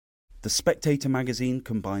The Spectator magazine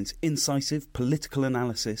combines incisive political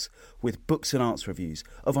analysis with books and arts reviews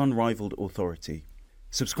of unrivalled authority.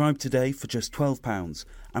 Subscribe today for just £12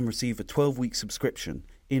 and receive a 12-week subscription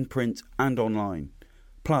in print and online,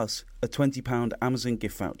 plus a £20 Amazon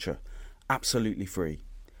gift voucher, absolutely free.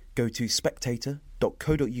 Go to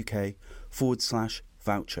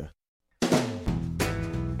spectator.co.uk/voucher.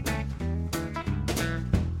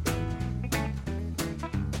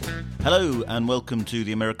 Hello and welcome to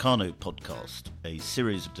the Americano podcast, a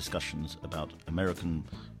series of discussions about American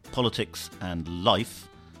politics and life.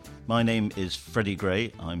 My name is Freddy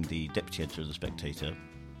Gray. I'm the deputy editor of The Spectator.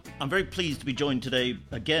 I'm very pleased to be joined today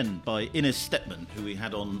again by Inez Stepman, who we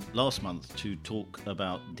had on last month to talk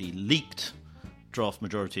about the leaked draft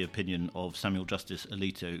majority opinion of Samuel Justice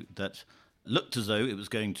Alito that looked as though it was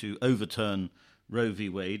going to overturn Roe v.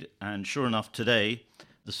 Wade. And sure enough, today,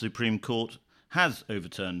 the Supreme Court has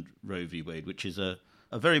overturned Roe v. Wade, which is a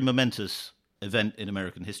very momentous event in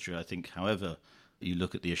American history, I think, however you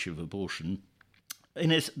look at the issue of abortion.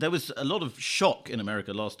 Inez, there was a lot of shock in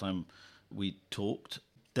America last time we talked.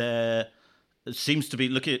 There seems to be,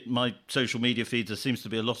 looking at my social media feeds, there seems to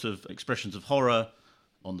be a lot of expressions of horror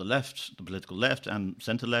on the left, the political left and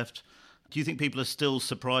centre left. Do you think people are still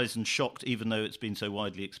surprised and shocked, even though it's been so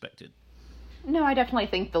widely expected? No, I definitely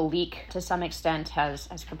think the leak, to some extent, has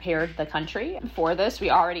prepared the country for this.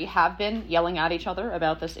 We already have been yelling at each other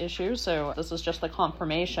about this issue, so this is just the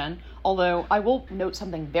confirmation. Although I will note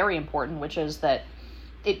something very important, which is that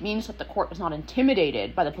it means that the court was not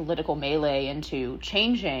intimidated by the political melee into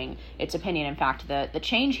changing its opinion. In fact, the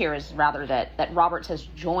change here is rather that Roberts has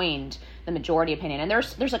joined the majority opinion. And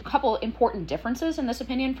there's a couple important differences in this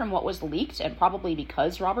opinion from what was leaked, and probably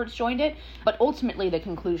because Roberts joined it. But ultimately, the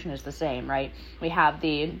conclusion is the same, right? We have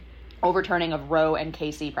the overturning of Roe and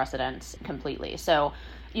Casey precedents completely. So,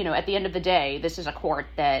 at the end of the day, this is a court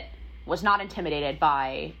that was not intimidated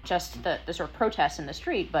by just the sort of protests in the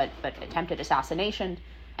street, but attempted assassination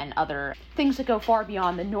and other things that go far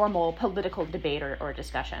beyond the normal political debate or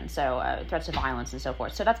discussion. So threats of violence and so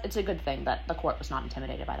forth. So it's a good thing that the court was not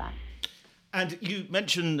intimidated by that. And you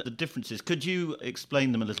mentioned the differences. Could you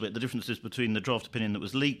explain them a little bit, the differences between the draft opinion that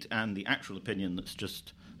was leaked and the actual opinion that's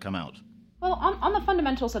just come out? Well, on the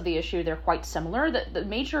fundamentals of the issue, they're quite similar. The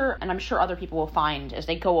major, and I'm sure other people will find as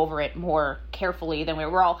they go over it more carefully than we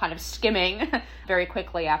were all kind of skimming very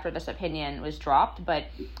quickly after this opinion was dropped, but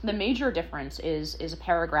the major difference is a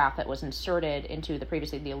paragraph that was inserted into the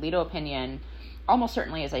Alito opinion, almost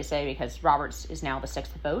certainly, as I say, because Roberts is now the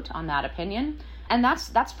sixth vote on that opinion, and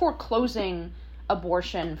that's foreclosing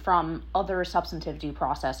abortion from other substantive due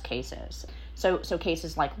process cases. So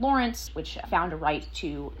cases like Lawrence, which found a right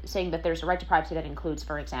to, saying that there's a right to privacy that includes,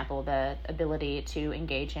 for example, the ability to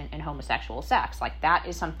engage in homosexual sex. Like, that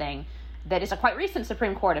is something that is a quite recent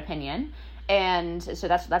Supreme Court opinion. And so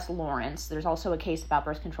that's Lawrence. There's also a case about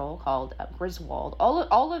birth control called Griswold.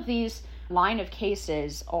 All of these line of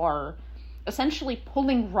cases are essentially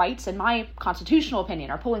pulling rights, in my constitutional opinion,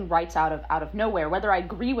 are pulling rights out of nowhere. Whether I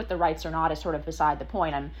agree with the rights or not is sort of beside the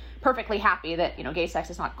point. I'm perfectly happy that, gay sex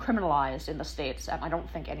is not criminalized in the states. I don't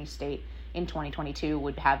think any state in 2022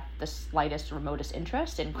 would have the slightest, remotest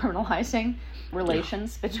interest in criminalizing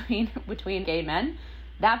relations between gay men.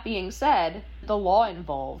 That being said, the law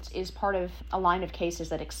involved is part of a line of cases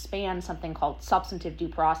that expand something called substantive due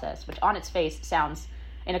process, which on its face sounds,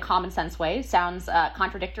 in a common sense way, sounds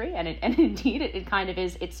contradictory, and indeed it kind of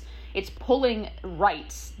is. It's pulling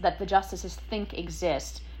rights that the justices think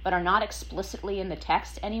exist but are not explicitly in the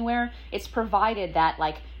text anywhere. It's provided that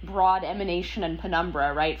broad emanation and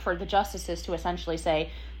penumbra, right, for the justices to essentially say,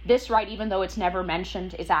 this right, even though it's never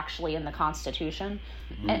mentioned, is actually in the Constitution.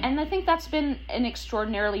 Mm-hmm. And I think that's been an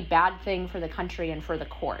extraordinarily bad thing for the country and for the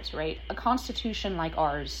court, right? A Constitution like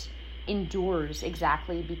ours endures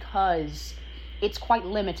exactly because it's quite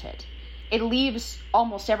limited. It leaves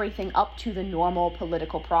almost everything up to the normal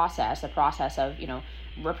political process, the process of,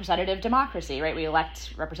 representative democracy, right? We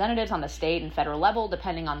elect representatives on the state and federal level,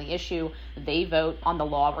 depending on the issue. They vote on the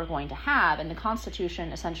law we're going to have, and the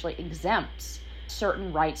Constitution essentially exempts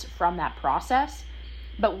certain rights from that process.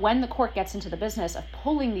 But when the court gets into the business of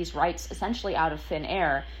pulling these rights essentially out of thin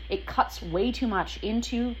air, it cuts way too much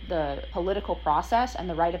into the political process and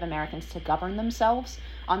the right of Americans to govern themselves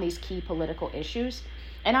on these key political issues.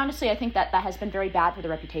 And honestly, I think that has been very bad for the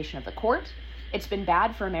reputation of the court. It's been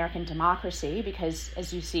bad for American democracy because,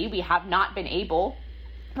 as you see, we have not been able,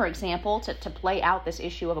 for example, to play out this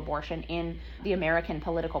issue of abortion in the American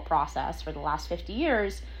political process for the last 50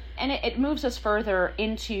 years. And it moves us further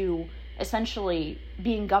into essentially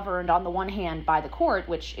being governed on the one hand by the court,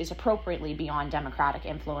 which is appropriately beyond democratic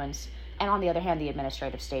influence, and on the other hand, the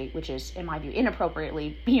administrative state, which is, in my view,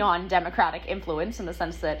 inappropriately beyond democratic influence in the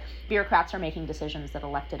sense that bureaucrats are making decisions that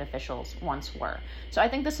elected officials once were. So I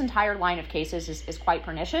think this entire line of cases is quite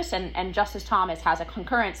pernicious, and Justice Thomas has a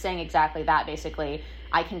concurrence saying exactly that, basically.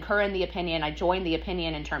 I concur in the opinion, I join the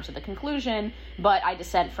opinion in terms of the conclusion, but I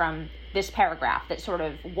dissent from this paragraph that sort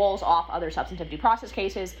of walls off other substantive due process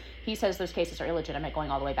cases. He says those cases are illegitimate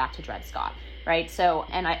going all the way back to Dred Scott, right? So,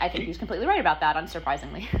 and I think he's completely right about that,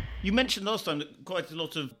 unsurprisingly. You mentioned last time that quite a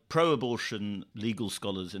lot of pro-abortion legal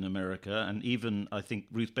scholars in America, and even, I think,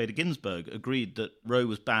 Ruth Bader Ginsburg, agreed that Roe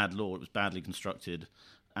was bad law, it was badly constructed.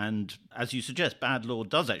 And as you suggest, bad law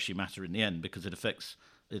does actually matter in the end because it affects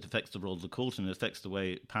the role of the court and it affects the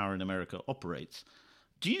way power in America operates.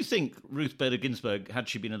 Do you think Ruth Bader Ginsburg, had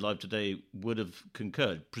she been alive today, would have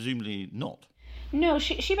concurred? Presumably not. No,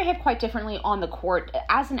 she behaved quite differently on the court.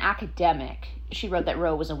 As an academic, she wrote that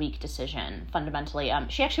Roe was a weak decision, fundamentally.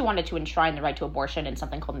 She actually wanted to enshrine the right to abortion in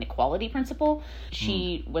something called an equality principle.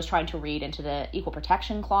 She was trying to read into the Equal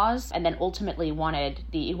Protection Clause and then ultimately wanted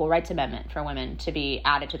the Equal Rights Amendment for women to be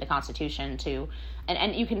added to the Constitution too.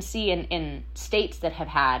 And you can see in states that have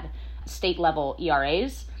had state-level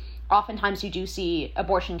ERAs, oftentimes you do see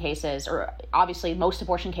abortion cases, or obviously most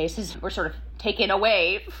abortion cases were sort of taken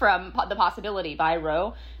away from the possibility by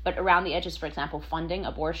Roe, but around the edges, for example, funding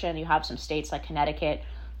abortion, you have some states like Connecticut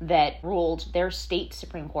that ruled, their state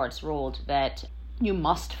Supreme Courts ruled that you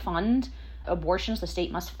must fund abortions, the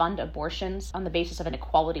state must fund abortions on the basis of an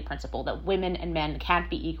equality principle, that women and men can't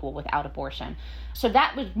be equal without abortion. So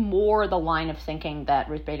that was more the line of thinking that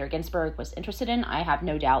Ruth Bader Ginsburg was interested in. I have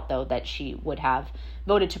no doubt, though, that she would have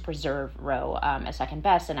voted to preserve Roe as second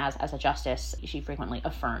best, and as a justice, she frequently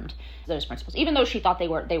affirmed those principles, even though she thought they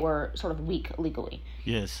were sort of weak legally.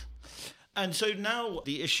 Yes. And so now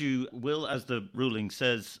the issue will, as the ruling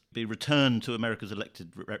says, be returned to America's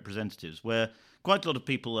elected representatives, where quite a lot of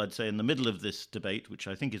people, I'd say, in the middle of this debate, which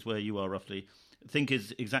I think is where you are roughly, think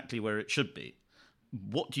is exactly where it should be.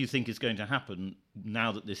 What do you think is going to happen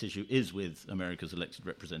now that this issue is with America's elected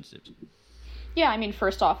representatives? Yeah, I mean,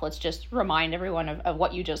 first off, let's just remind everyone of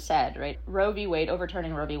what you just said, right? Roe v. Wade,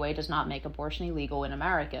 overturning Roe v. Wade does not make abortion illegal in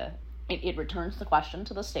America. It returns the question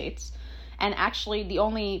to the states. And actually, the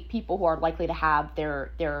only people who are likely to have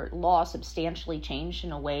their law substantially changed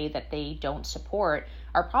in a way that they don't support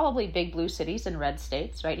are probably big blue cities and red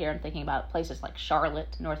states. Right here, I'm thinking about places like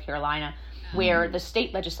Charlotte, North Carolina, where the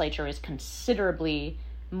state legislature is considerably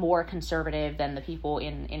more conservative than the people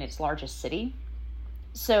in its largest city.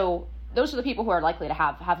 So those are the people who are likely to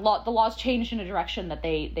have the laws changed in a direction that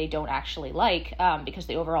they don't actually like, because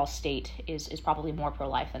the overall state is probably more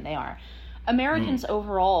pro-life than they are. Americans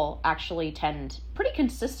overall actually tend, pretty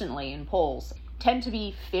consistently in polls, tend to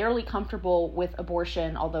be fairly comfortable with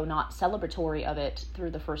abortion, although not celebratory of it through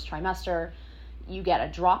the first trimester. You get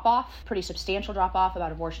a drop-off, pretty substantial drop-off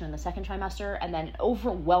about abortion in the second trimester, and then an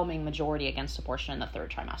overwhelming majority against abortion in the third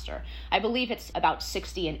trimester. I believe it's about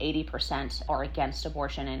 60 and 80% are against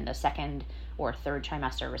abortion in the second or third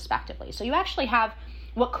trimester, respectively. So you actually have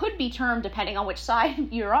what could be termed, depending on which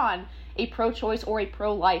side you're on, a pro-choice or a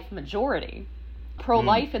pro-life majority.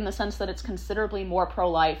 Pro-life in the sense that it's considerably more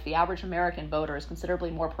pro-life. The average American voter is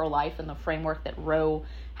considerably more pro-life in the framework that Roe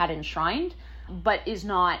had enshrined, but is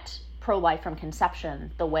not pro-life from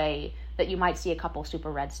conception the way that you might see a couple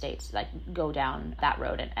super red states like go down that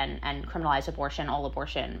road and criminalize abortion, all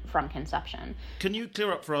abortion from conception. Can you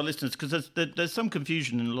clear up for our listeners, because there's some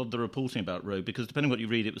confusion in a lot of the reporting about Roe, because depending on what you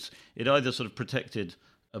read, it either sort of protected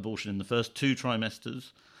abortion in the first 2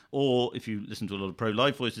 trimesters, or if you listen to a lot of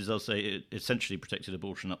pro-life voices, they'll say it essentially protected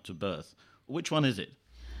abortion up to birth. Which one is it?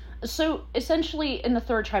 So essentially in the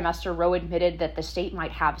third trimester, Roe admitted that the state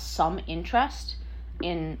might have some interest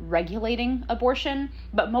in regulating abortion,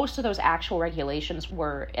 but most of those actual regulations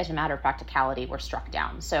were, as a matter of practicality, were struck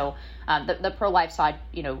down. So the pro-life side,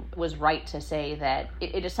 was right to say that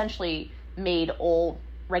it essentially made all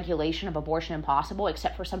regulation of abortion impossible,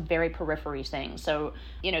 except for some very periphery things. So,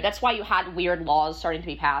 that's why you had weird laws starting to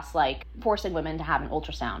be passed, like forcing women to have an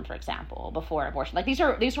ultrasound, for example, before abortion. Like these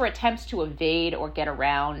were attempts to evade or get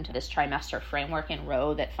around this trimester framework in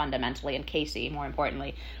Roe that fundamentally, and Casey more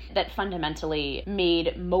importantly, that fundamentally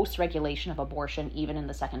made most regulation of abortion, even in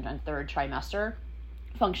the second and third trimester,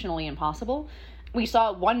 functionally impossible. We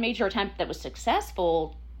saw one major attempt that was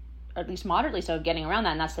successful, at least moderately so, getting around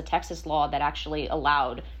that, and that's the Texas law that actually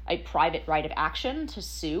allowed a private right of action to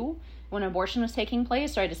sue when abortion was taking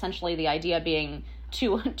place, right? Essentially the idea being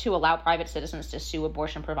to allow private citizens to sue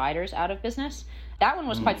abortion providers out of business. That one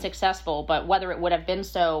was quite successful, but whether it would have been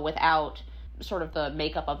so without sort of the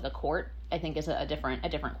makeup of the court, I think is a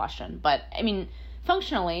different question. But I mean,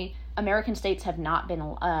 functionally, American states have not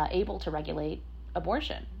been able to regulate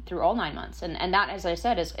abortion through all 9 months. And that, as I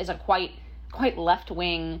said, is a quite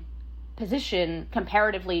left-wing position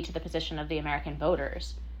comparatively to the position of the American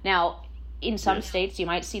voters. Now, in some states, you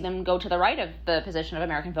might see them go to the right of the position of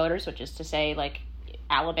American voters, which is to say, like,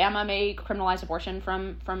 Alabama may criminalize abortion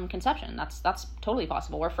from conception. That's totally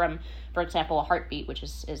possible. Or from, for example, a heartbeat, which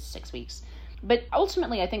is 6 weeks. But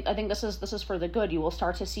ultimately, I think this is for the good. You will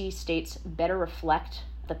start to see states better reflect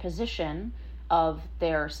the position of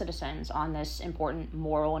their citizens on this important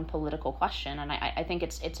moral and political question. And I think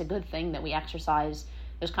it's a good thing that we exercise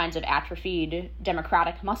those kinds of atrophied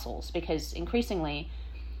democratic muscles, because increasingly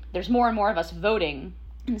there's more and more of us voting,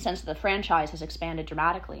 in the sense that the franchise has expanded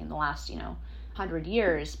dramatically in the last, 100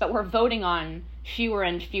 years, but we're voting on fewer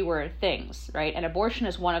and fewer things, right? And abortion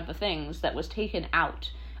is one of the things that was taken out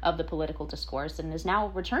of the political discourse and is now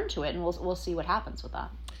returned to it, and we'll see what happens with that.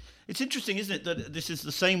 It's interesting, isn't it, that this is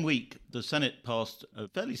the same week the Senate passed a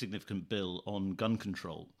fairly significant bill on gun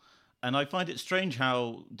control. And I find it strange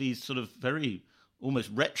how these sort of very almost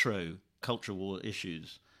retro culture war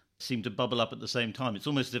issues seem to bubble up at the same time. It's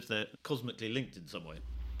almost as if they're cosmically linked in some way.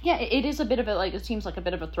 Yeah, it is a bit of it seems like a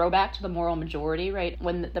bit of a throwback to the moral majority, right?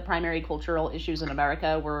 When the primary cultural issues in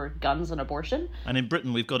America were guns and abortion. And in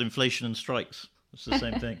Britain, we've got inflation and strikes. It's the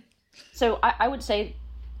same thing. So I would say,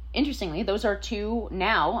 interestingly, those are two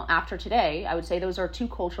now, after today, I would say those are two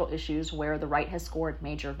cultural issues where the right has scored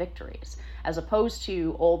major victories, as opposed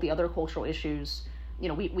to all the other cultural issues.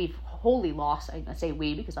 We've wholly lost, I say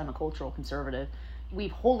we because I'm a cultural conservative,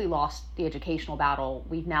 we've wholly lost the educational battle.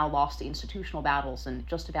 We've now lost the institutional battles in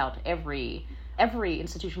just about every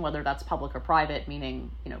institution, whether that's public or private, meaning,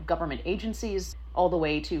 government agencies, all the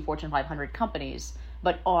way to Fortune 500 companies.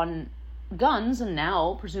 But on guns and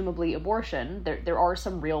now presumably abortion, there are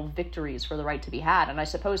some real victories for the right to be had. And I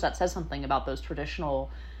suppose that says something about those traditional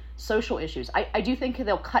social issues. I do think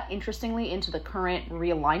they'll cut interestingly into the current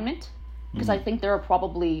realignment, because I think there are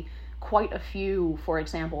probably quite a few, for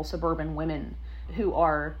example, suburban women who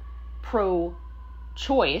are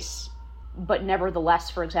pro-choice, but nevertheless,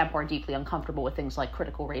 for example, are deeply uncomfortable with things like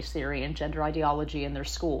critical race theory and gender ideology in their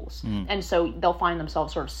schools. And so they'll find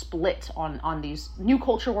themselves sort of split on these new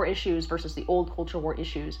culture war issues versus the old culture war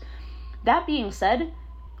issues. That being said,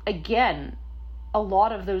 again, a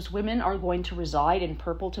lot of those women are going to reside in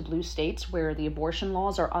purple to blue states where the abortion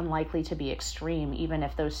laws are unlikely to be extreme, even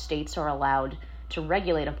if those states are allowed to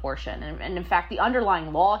regulate abortion. And in fact, the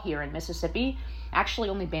underlying law here in Mississippi actually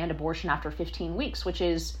only banned abortion after 15 weeks, which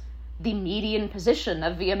is the median position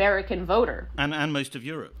of the American voter. And most of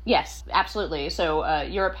Europe. Yes, absolutely. So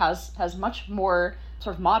Europe has much more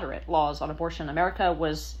sort of moderate laws on abortion. America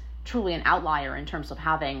was truly an outlier in terms of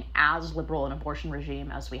having as liberal an abortion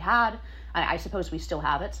regime as we had. I suppose we still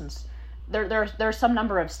have it, since there are some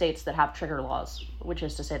number of states that have trigger laws, which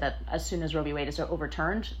is to say that as soon as Roe v. Wade is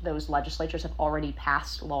overturned, those legislatures have already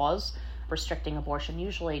passed laws restricting abortion,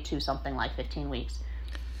 usually to something like 15 weeks.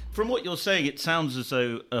 From what you're saying, it sounds as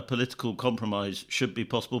though a political compromise should be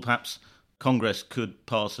possible. Perhaps Congress could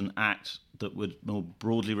pass an act that would more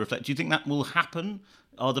broadly reflect. Do you think that will happen?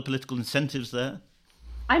 Are the political incentives there?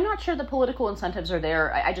 I'm not sure the political incentives are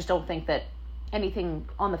there. I just don't think that anything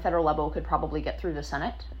on the federal level could probably get through the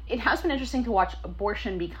Senate. It has been interesting to watch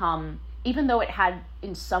abortion become, even though it had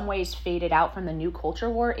in some ways faded out from the new culture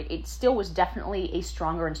war, it still was definitely a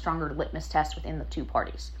stronger and stronger litmus test within the two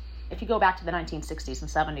parties. If you go back to the 1960s and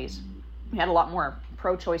 70s, we had a lot more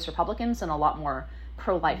pro-choice Republicans and a lot more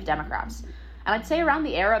pro-life Democrats. And I'd say around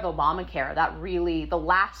the era of Obamacare, that really, the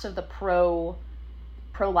last of the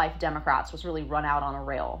pro-life Democrats was really run out on a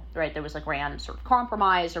rail, right? There was a grand sort of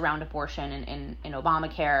compromise around abortion in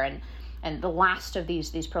Obamacare, and the last of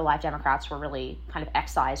these pro-life Democrats were really kind of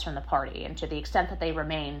excised from the party. And to the extent that they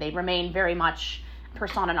remain very much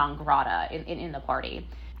persona non grata in the party.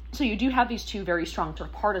 So you do have these two very strong sort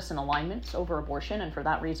of partisan alignments over abortion, and for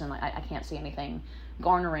that reason, I can't see anything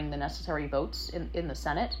garnering the necessary votes in the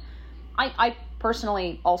Senate. I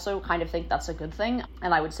personally also kind of think that's a good thing,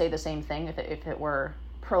 and I would say the same thing if it were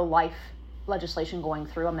pro-life legislation going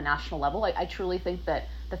through on the national level. I truly think that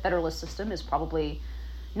the federalist system is probably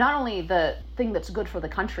not only the thing that's good for the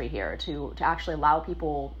country here, to actually allow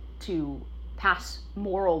people to pass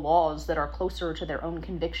moral laws that are closer to their own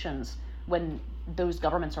convictions when those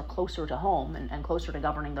governments are closer to home and closer to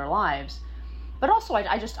governing their lives. But also,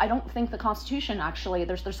 I don't think the Constitution actually,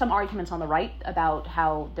 there's some arguments on the right about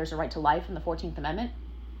how there's a right to life in the 14th Amendment.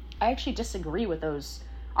 I actually disagree with those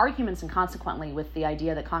arguments, and consequently with the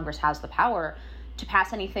idea that Congress has the power to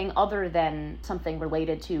pass anything other than something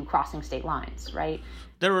related to crossing state lines, right?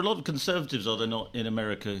 There are a lot of conservatives, are there not, in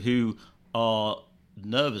America, who are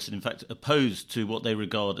nervous and, in fact, opposed to what they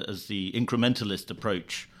regard as the incrementalist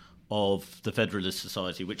approach of the Federalist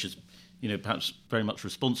Society, which is, perhaps very much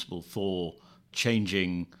responsible for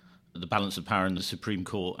changing the balance of power in the Supreme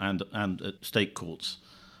Court and state courts.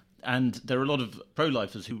 And there are a lot of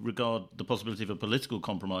pro-lifers who regard the possibility of a political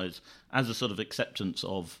compromise as a sort of acceptance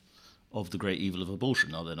of the great evil of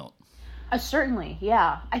abortion, are there not? Certainly,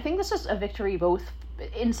 yeah. I think this is a victory both,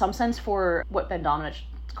 in some sense, for what Ben Domenech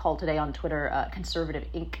called today on Twitter conservative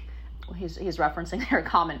ink. He's referencing their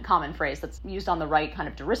common phrase that's used on the right kind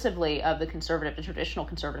of derisively of the traditional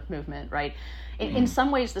conservative movement, right? In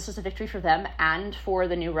some ways, this is a victory for them and for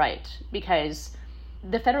the new right, because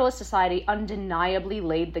the Federalist Society undeniably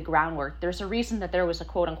laid the groundwork. There's a reason that there was a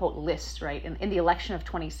quote-unquote list, right? In the election of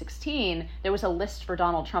 2016, there was a list for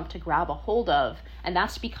Donald Trump to grab a hold of, and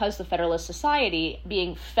that's because the Federalist Society,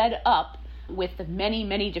 being fed up with the many,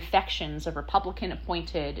 many defections of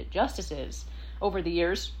Republican-appointed justices over the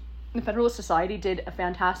years, the Federalist Society did a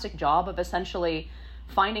fantastic job of essentially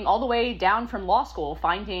finding, all the way down from law school,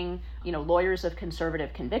 finding lawyers of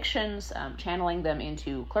conservative convictions, channeling them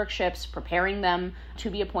into clerkships, preparing them to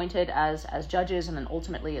be appointed as judges and then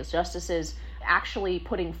ultimately as justices, actually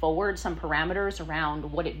putting forward some parameters around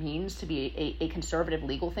what it means to be a conservative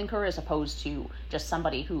legal thinker as opposed to just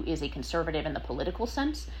somebody who is a conservative in the political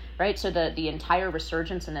sense, right? So the entire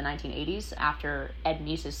resurgence in the 1980s after Ed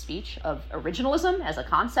Meese's speech of originalism as a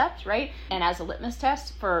concept, right, and as a litmus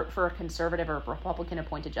test for conservative or Republican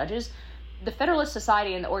appointed judges, the Federalist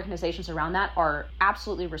Society and the organizations around that are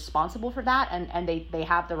absolutely responsible for that, and they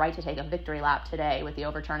have the right to take a victory lap today with the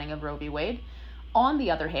overturning of Roe v. Wade. On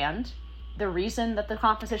the other hand, the reason that the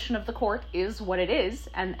composition of the court is what it is,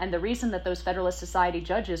 and the reason that those Federalist Society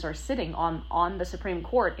judges are sitting on the Supreme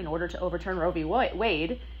Court in order to overturn Roe v.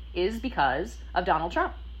 Wade is because of Donald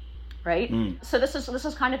Trump, right? So this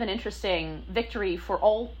is kind of an interesting victory for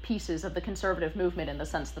all pieces of the conservative movement in the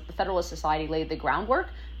sense that the Federalist Society laid the groundwork,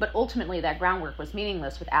 but ultimately that groundwork was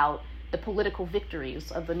meaningless without the political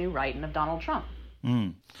victories of the new right and of Donald Trump.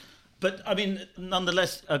 But, I mean,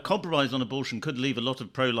 nonetheless, a compromise on abortion could leave a lot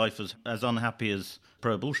of pro-lifers as unhappy as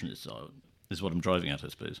pro-abortionists are, is what I'm driving at, I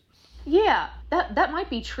suppose. Yeah, that might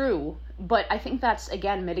be true, but I think that's,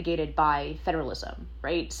 again, mitigated by federalism,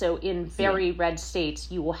 right? So in very red states,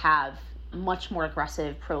 you will have much more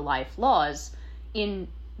aggressive pro-life laws. In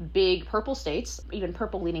big purple states, even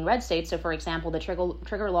purple-leaning red states, so for example, the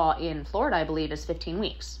trigger law in Florida, I believe, is 15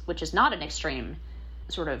 weeks, which is not an extreme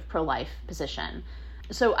sort of pro-life position.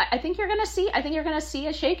 So I think you're going to see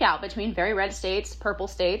a shakeout between very red states, purple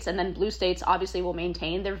states, and then blue states obviously will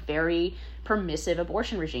maintain their very permissive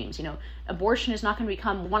abortion regimes. Abortion is not going to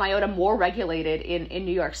become one iota more regulated in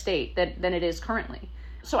New York State than it is currently.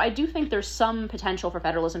 So I do think there's some potential for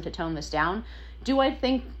federalism to tone this down. Do I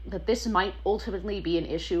think that this might ultimately be an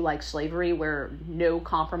issue like slavery where no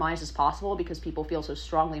compromise is possible because people feel so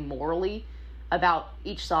strongly morally about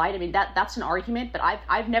each side? I mean, that's an argument, but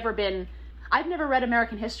I've never read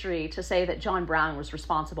American history to say that John Brown was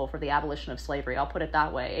responsible for the abolition of slavery. I'll put it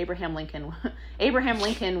that way. Abraham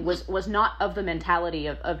Lincoln was not of the mentality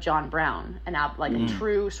of John Brown, a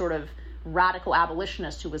true sort of radical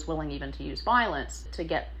abolitionist who was willing even to use violence to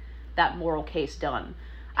get that moral case done.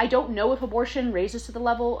 I don't know if abortion raises to the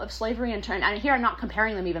level of slavery and here I'm not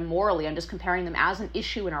comparing them even morally, I'm just comparing them as an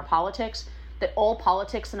issue in our politics, that all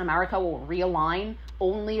politics in America will realign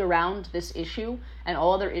only around this issue and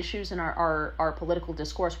all other issues in our political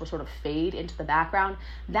discourse will sort of fade into the background.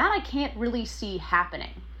 That I can't really see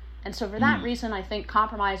happening. And so for that reason, I think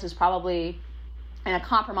compromise is probably, and a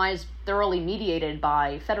compromise thoroughly mediated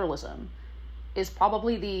by federalism, is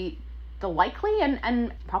probably the likely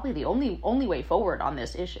and probably the only way forward on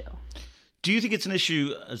this issue. Do you think it's an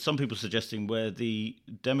issue, as some people are suggesting, where the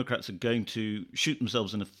Democrats are going to shoot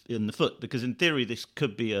themselves in the foot? Because in theory, this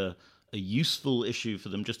could be a useful issue for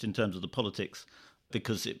them just in terms of the politics,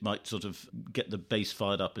 because it might sort of get the base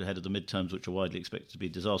fired up ahead of the midterms, which are widely expected to be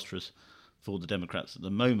disastrous for the Democrats at the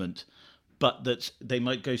moment. But that they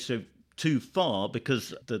might go so too far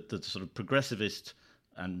because the sort of progressivist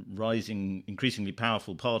and rising, increasingly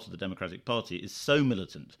powerful part of the Democratic Party is so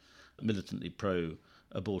militantly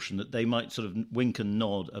pro-abortion, that they might sort of wink and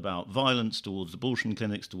nod about violence towards abortion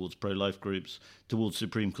clinics, towards pro-life groups, towards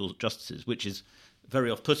Supreme Court justices, which is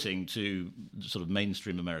very off-putting to sort of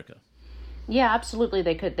mainstream America. Yeah, absolutely.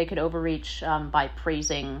 They could overreach by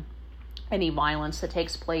praising any violence that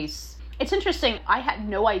takes place. It's interesting. I had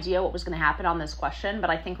no idea what was going to happen on this question, but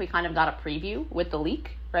I think we kind of got a preview with the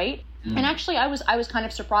leak, right? And actually, I was kind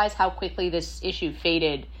of surprised how quickly this issue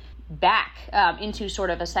faded back into sort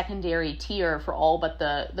of a secondary tier for all but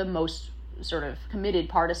the most sort of committed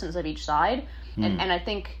partisans of each side. And I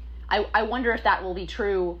think, I wonder if that will be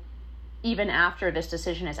true even after this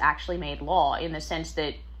decision is actually made law, in the sense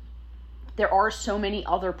that there are so many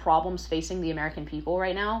other problems facing the American people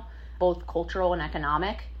right now, both cultural and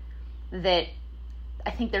economic, that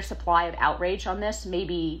I think their supply of outrage on this may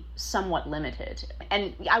be somewhat limited.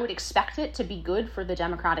 And I would expect it to be good for the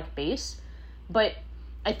Democratic base, but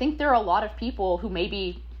I think there are a lot of people who may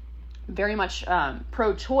be very much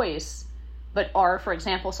pro-choice, but are, for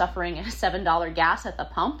example, suffering a $7 gas at the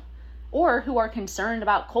pump, or who are concerned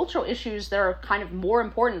about cultural issues that are kind of more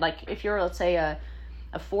important. Like if you're, let's say, a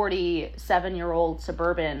 47-year-old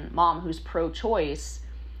suburban mom who's pro-choice,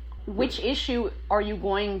 which issue are you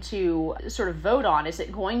going to sort of vote on? Is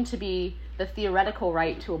it going to be the theoretical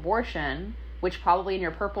right to abortion, which probably in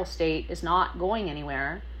your purple state is not going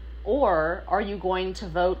anywhere? Or are you going to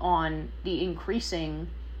vote on the increasing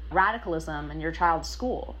radicalism in your child's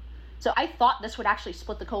school? So I thought this would actually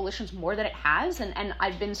split the coalitions more than it has, and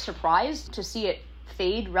I've been surprised to see it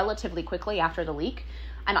fade relatively quickly after the leak.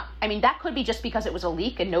 And I mean, that could be just because it was a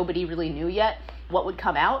leak and nobody really knew yet what would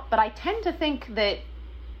come out, but I tend to think that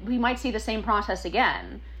we might see the same process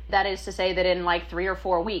again. That is to say that in like 3 or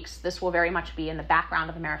 4 weeks, this will very much be in the background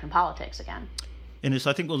of American politics again. Inez,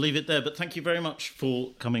 I think we'll leave it there, but thank you very much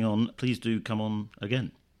for coming on. Please do come on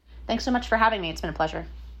again. Thanks so much for having me. It's been a pleasure.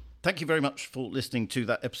 Thank you very much for listening to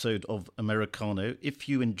that episode of Americano. If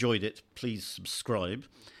you enjoyed it, please subscribe.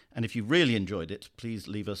 And if you really enjoyed it, please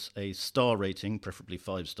leave us a star rating, preferably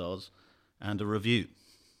 5 stars, and a review.